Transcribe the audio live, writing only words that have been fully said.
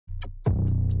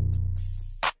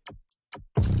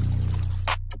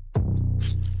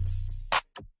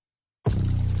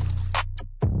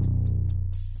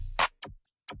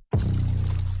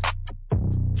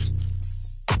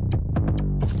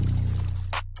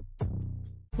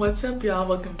What's up, y'all?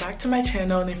 Welcome back to my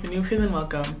channel, and if you're new here, then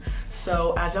welcome.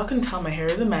 So as y'all can tell, my hair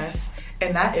is a mess,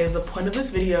 and that is the point of this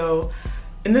video.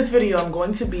 In this video, I'm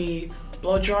going to be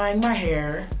blow drying my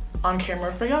hair on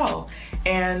camera for y'all,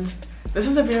 and this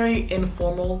is a very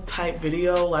informal type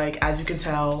video. Like, as you can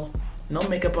tell, no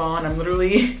makeup on. I'm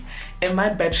literally in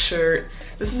my bed shirt.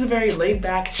 This is a very laid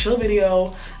back, chill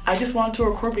video. I just wanted to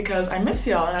record because I miss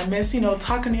y'all, and I miss,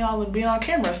 talking to y'all and being on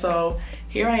camera. So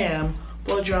here I am,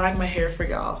 blow drying my hair for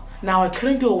y'all. Now, I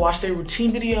couldn't do a wash day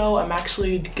routine video. I'm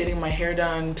actually getting my hair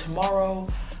done tomorrow,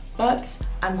 but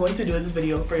I'm going to do this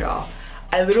video for y'all.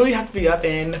 I literally have to be up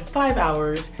in 5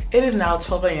 hours. It is now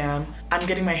 12 a.m. I'm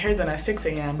getting my hair done at 6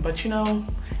 a.m. but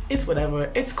it's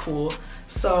whatever, it's cool.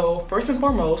 So first and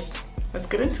foremost, let's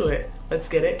get into it. Let's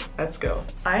get it, let's go.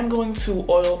 I am going to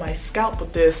oil my scalp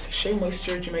with this Shea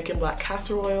Moisture Jamaican Black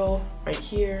Castor Oil right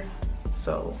here.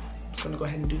 So I'm just gonna go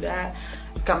ahead and do that.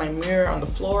 I've got my mirror on the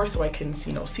floor so I can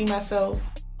see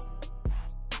myself.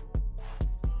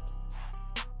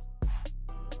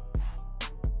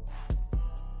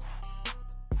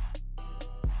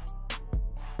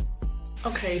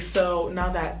 Okay, so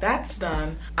now that that's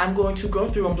done, I'm going to go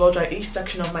through and blow dry each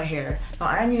section of my hair. Now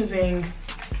I'm using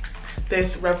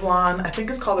this Revlon, I think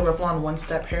it's called the Revlon One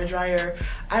Step hair dryer.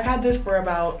 I've had this for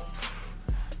about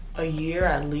a year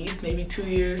at least, maybe 2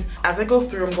 years. As I go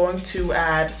through, I'm going to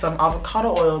add some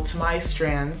avocado oil to my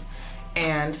strands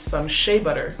and some shea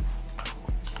butter,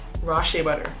 raw shea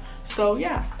butter. So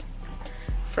yeah,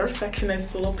 first section is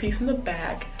this little piece in the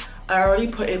back. I already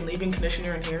put in leave-in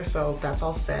conditioner in here, so that's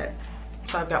all set.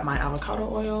 So I've got my avocado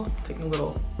oil, taking a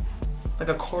little, like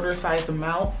a quarter-sized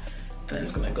amount, and I'm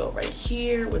just gonna go right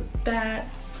here with that.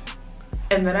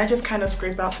 And then I just kind of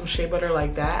scrape out some shea butter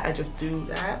like that. I just do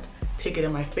that, take it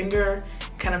in my finger,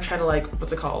 kind of try to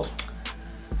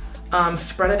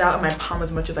spread it out in my palm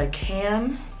as much as I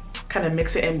can, kind of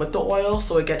mix it in with the oil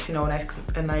so it gets,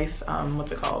 a nice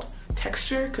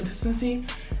texture, consistency.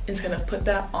 And just gonna put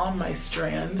that on my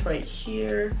strands right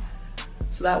here.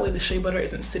 So that way the shea butter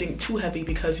isn't sitting too heavy,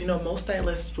 because most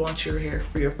stylists want your hair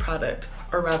free of product,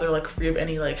 or rather free of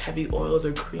any heavy oils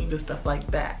or creams and stuff like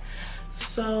that.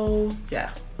 So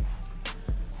yeah,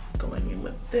 going in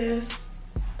with this.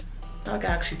 Now I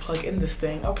can actually plug in this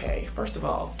thing. Okay, first of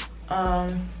all,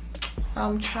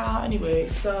 anyway,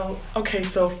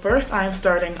 so first I'm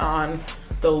starting on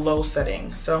the low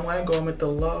setting. So I'm gonna go in with the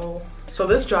low. So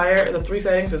this dryer, the 3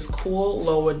 settings is cool,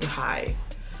 low, and high.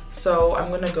 So I'm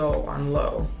gonna go on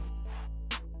low.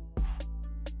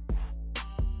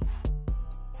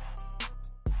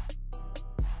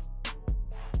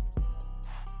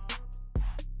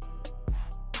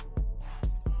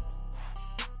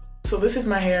 So this is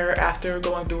my hair after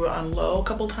going through it on low a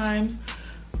couple times.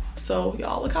 So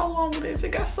y'all, look how long it is.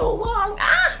 It got so long.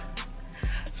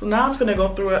 So now I'm just gonna go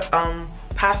through it,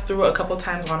 pass through it a couple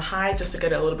times on high just to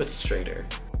get it a little bit straighter.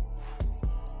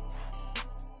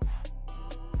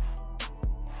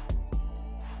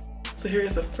 So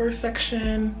here's the first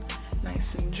section,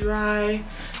 nice and dry.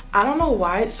 I don't know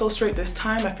why it's so straight this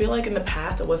time. I feel like in the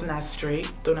past it wasn't as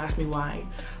straight. Don't ask me why,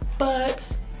 but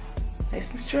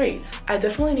nice and straight. I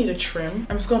definitely need a trim.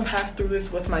 I'm just gonna pass through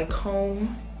this with my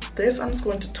comb. This I'm just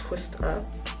going to twist up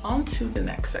onto the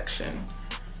next section.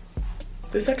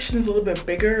 This section is a little bit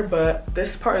bigger, but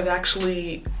this part is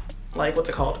actually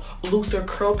looser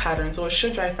curl pattern, so it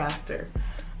should dry faster.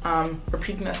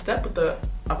 Repeating that step with the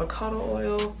avocado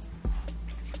oil.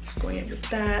 Just going in with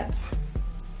that,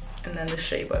 and then the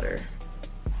shea butter.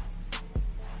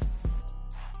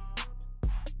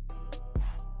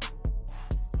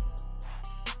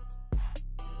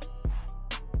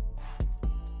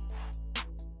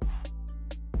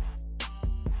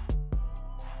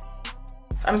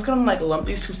 I'm just gonna lump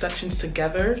these 2 sections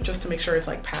together just to make sure it's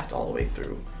passed all the way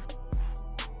through.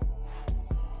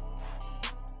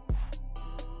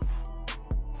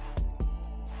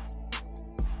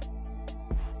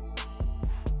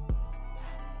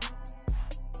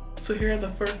 So here are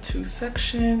the first 2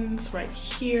 sections right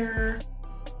here.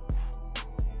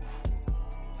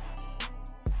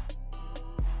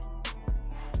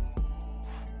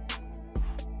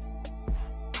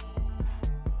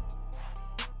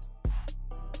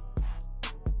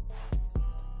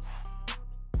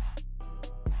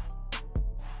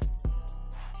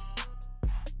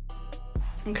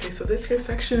 Okay, so this here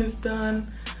section is done.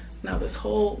 Now this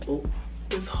whole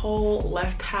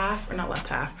left half, or not left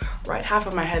half, right half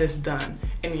of my head is done.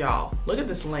 And y'all, look at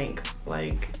this length.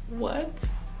 What?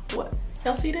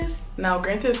 Y'all see this? Now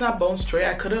granted, it's not bone straight.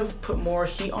 I could have put more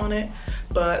heat on it,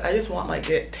 but I just want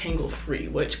it tangle free,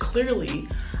 which clearly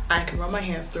I can run my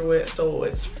hands through it so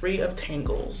it's free of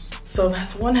tangles. So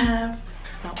that's one half.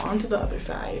 Now on to the other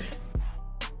side.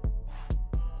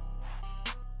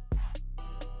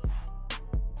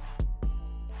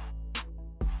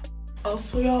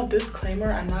 Also, y'all,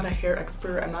 disclaimer, I'm not a hair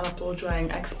expert, I'm not a blow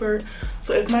drying expert,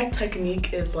 so if my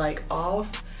technique is like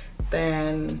off,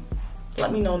 then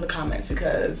let me know in the comments,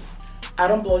 because I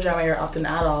don't blow dry my hair often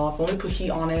at all. I've only put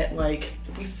heat on it like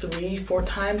maybe 3-4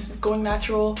 times since going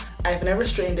natural. I've never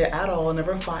straightened it at all,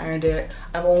 never flat ironed it.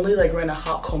 I've only like ran a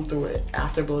hot comb through it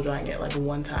after blow drying it like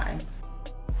one time.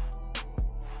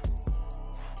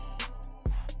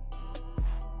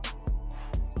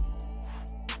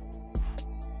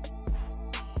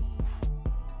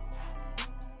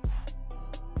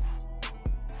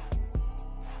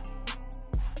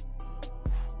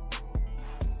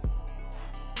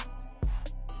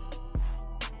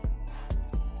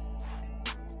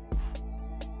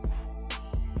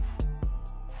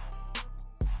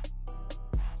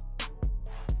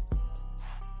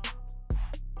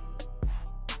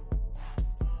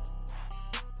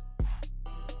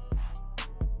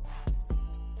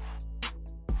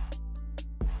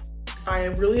 I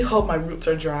really hope my roots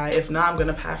are dry. If not, I'm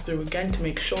gonna pass through again to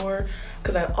make sure,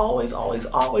 because I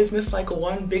always miss like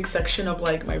one big section of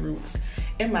like my roots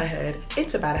in my head.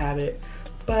 It's a bad habit,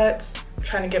 but I'm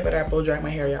trying to get better at blow drying my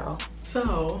hair, y'all.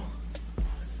 So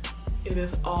it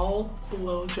is all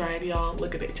blow dried, y'all.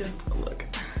 Look at it, just look.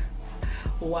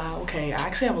 Wow, okay, I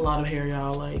actually have a lot of hair,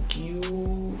 y'all. Like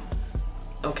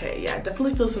okay, yeah, I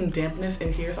definitely feel some dampness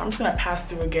in here, so I'm just gonna pass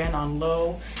through again on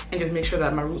low and just make sure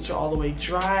that my roots are all the way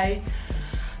dry.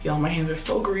 Y'all, my hands are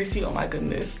so greasy. Oh my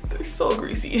goodness, they're so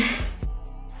greasy.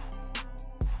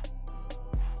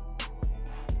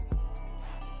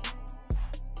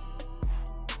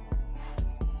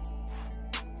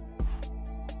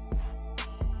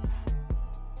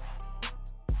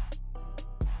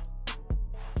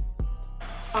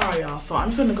 Alright, y'all, so I'm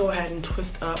just gonna go ahead and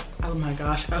twist up. Oh my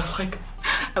gosh, I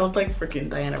look like freaking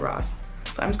Diana Ross.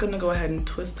 So I'm just gonna go ahead and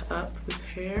twist up this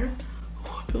hair.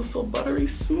 Oh, it feels so buttery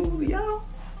smooth, y'all.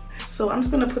 So I'm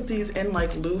just gonna put these in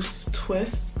like loose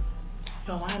twists.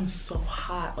 Yo, I am so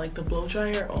hot. Like the blow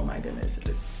dryer, oh my goodness, it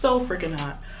is so freaking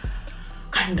hot.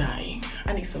 I'm dying.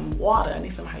 I need some water, I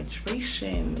need some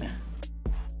hydration.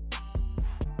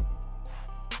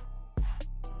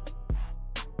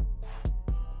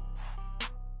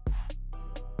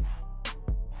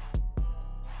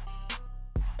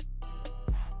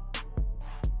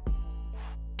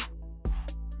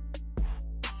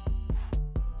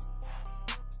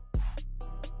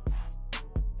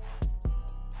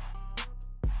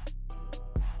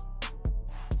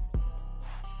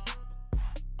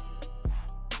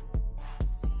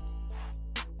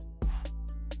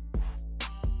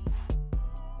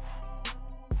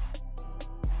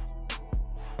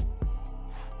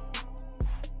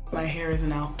 My hair is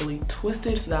now fully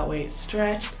twisted so that way it's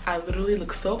stretched. I literally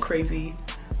look so crazy,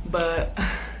 but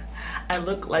I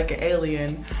look like an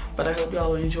alien. But I hope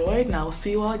y'all enjoyed, and I will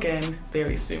see you all again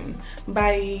very soon.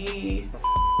 Bye.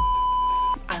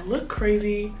 I look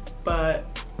crazy, but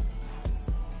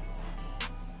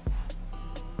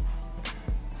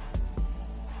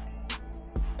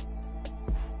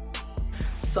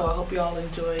so I hope y'all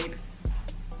enjoyed